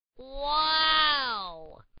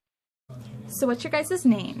Wow! So what's your guys'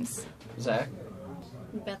 names? Zach.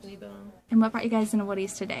 Bethany Boone. And what brought you guys into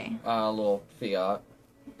Woody's today? A little Fiat.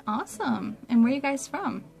 Awesome. And where are you guys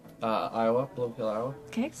from? Iowa, Bloomfield, Iowa.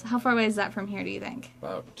 Okay, so how far away is that from here, do you think?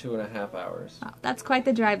 About 2.5 hours. Wow, that's quite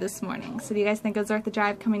the drive this morning. So do you guys think it was worth the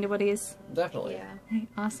drive coming to Woody's? Definitely. Yeah. Okay,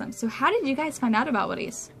 awesome. So how did you guys find out about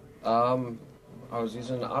Woody's? I was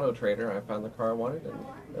using an auto trader. I found the car I wanted, and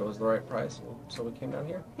it was the right price, and so we came down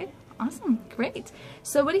here. Okay, awesome. Great.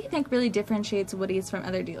 So what do you think really differentiates Woody's from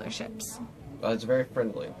other dealerships? It's very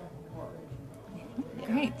friendly.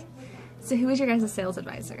 Great. So who was your guys' sales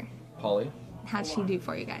advisor? Polly. How'd she do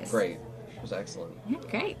for you guys? Great. She was excellent. Yeah,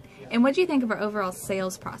 great. And what do you think of our overall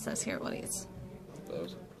sales process here at Woody's? It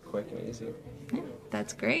was quick and easy. Yeah,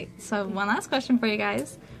 that's great. So one last question for you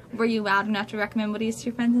guys. Were you loud enough to recommend Woody's to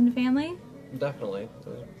your friends and family? Definitely. It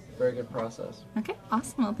was a very good process. Okay,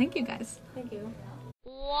 awesome. Well, thank you guys. Thank you.